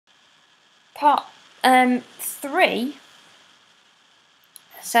Part 3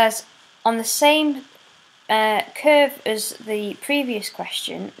 says, on the same curve as the previous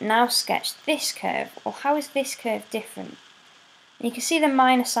question, now sketch this curve. Well, how is this curve different? And you can see the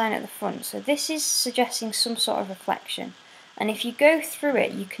minus sign at the front, so this is suggesting some sort of reflection. And if you go through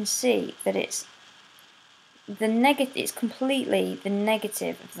it, you can see that it's completely the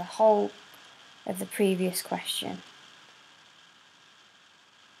negative of the whole of the previous question.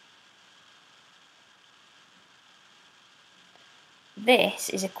 This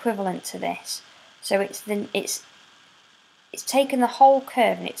is equivalent to this, so it's taken the whole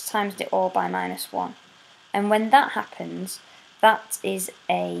curve and it's times it all by -1. And when that happens, that is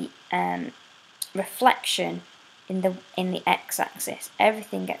a reflection in the x-axis.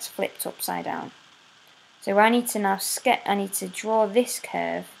 Everything gets flipped upside down. So I need to now draw this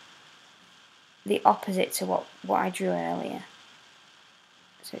curve the opposite to what I drew earlier.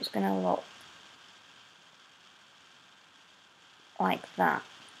 So it's going to look like that.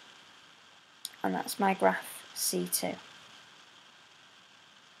 And that's my graph C2.